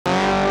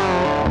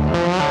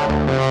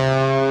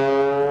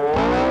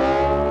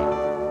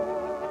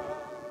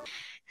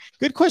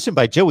Good question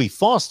by Joey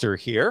Foster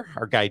here,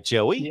 our guy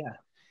Joey, Yeah.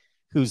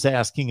 who's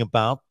asking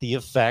about the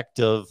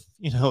effect of,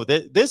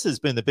 this has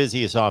been the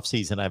busiest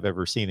offseason I've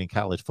ever seen in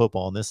college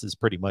football, and this is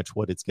pretty much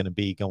what it's going to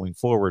be going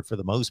forward for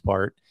the most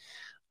part.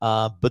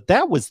 But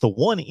that was the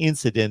one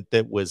incident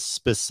that was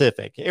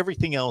specific.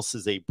 Everything else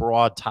is a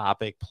broad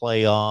topic,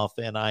 playoff,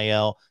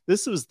 NIL.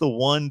 This was the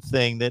one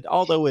thing that,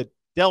 although it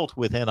dealt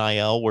with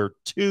NIL, were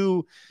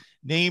two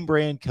name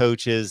brand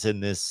coaches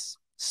and this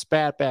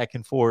spat back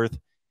and forth.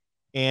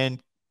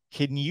 And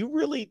can you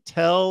really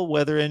tell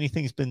whether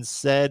anything's been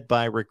said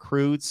by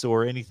recruits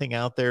or anything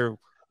out there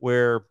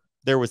where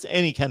there was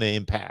any kind of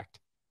impact?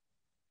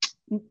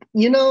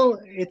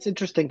 It's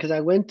interesting because I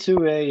went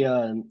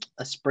to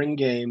a spring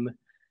game,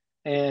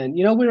 and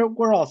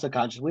we're also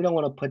conscious. We don't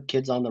want to put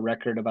kids on the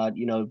record about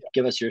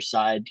give us your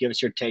side, give us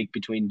your take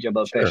between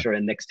Jimbo Sure. Fisher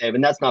and Nick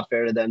Saban. That's not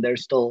fair to them. They're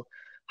still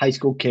high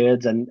school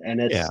kids, and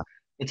Yeah.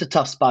 it's a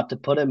tough spot to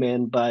put them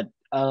in. But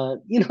a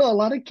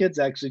lot of kids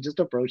actually just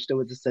approached it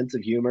with a sense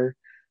of humor.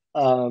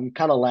 Kind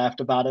of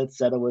laughed about it,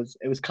 said it was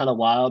kind of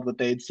wild what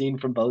they had seen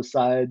from both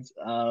sides.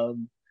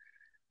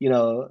 You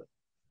know,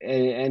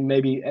 and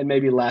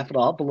maybe laugh it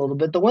off a little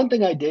bit.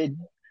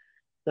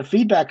 The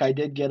feedback I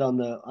did get on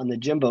the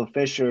Jimbo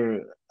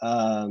Fisher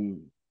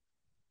on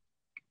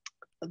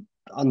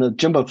the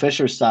Jimbo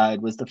Fisher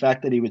side was the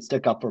fact that he would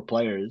stick up for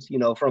players.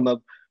 From a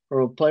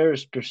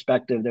player's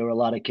perspective, there were a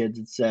lot of kids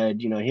that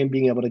said, him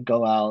being able to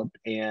go out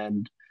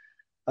and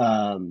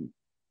um,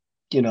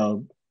 you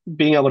know,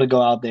 being able to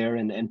go out there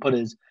and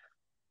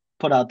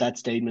put out that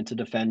statement to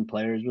defend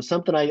players was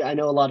something I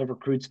know a lot of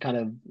recruits kind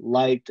of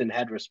liked and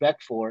had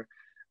respect for.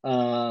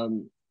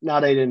 Now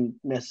they didn't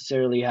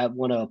necessarily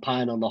want to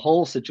opine on the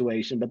whole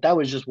situation, but that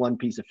was just one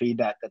piece of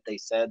feedback that they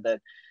said that,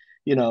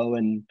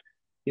 and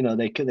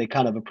they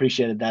kind of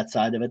appreciated that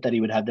side of it, that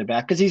he would have their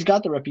back because he's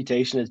got the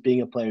reputation as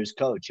being a player's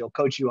coach. He'll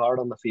coach you hard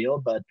on the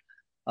field, but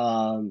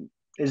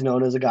is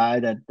known as a guy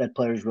that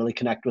players really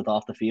connect with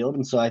off the field.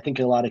 And so I think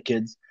a lot of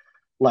kids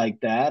like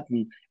that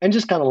and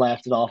just kind of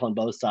laughed it off on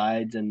both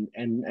sides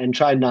and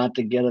tried not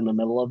to get in the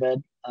middle of it.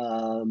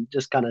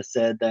 Just kind of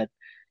said that,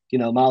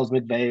 Miles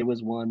McVay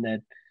was one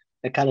that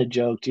kind of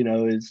joked,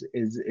 is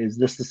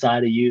this the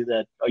side of you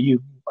that are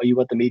you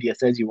what the media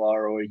says you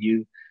are, or are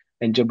you?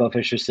 And Jimbo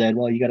Fisher said,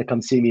 well, you got to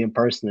come see me in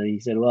person. And he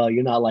said, well,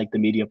 you're not like the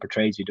media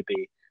portrays you to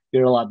be.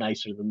 You're a lot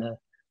nicer than the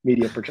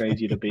media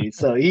portrays you to be.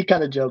 So he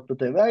kind of joked with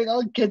them.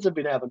 All kids have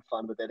been having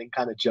fun with it and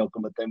kind of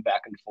joking with them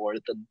back and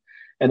forth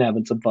and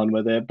having some fun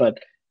with it. But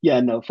yeah,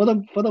 no, for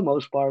the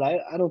most part,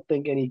 I don't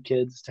think any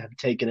kids have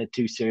taken it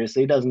too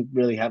seriously. It doesn't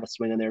really have a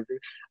swing in there.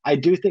 I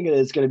do think it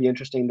is going to be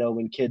interesting though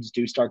when kids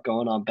do start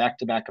going on back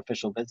to back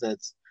official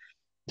visits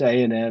to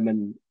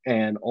A&M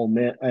and Ole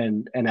Miss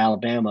and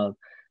Alabama,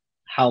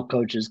 how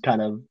coaches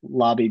kind of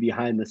lobby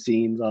behind the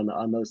scenes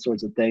on those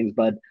sorts of things.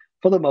 But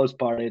for the most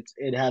part,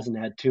 it hasn't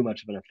had too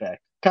much of an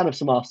effect. Kind of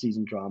some off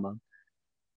season drama.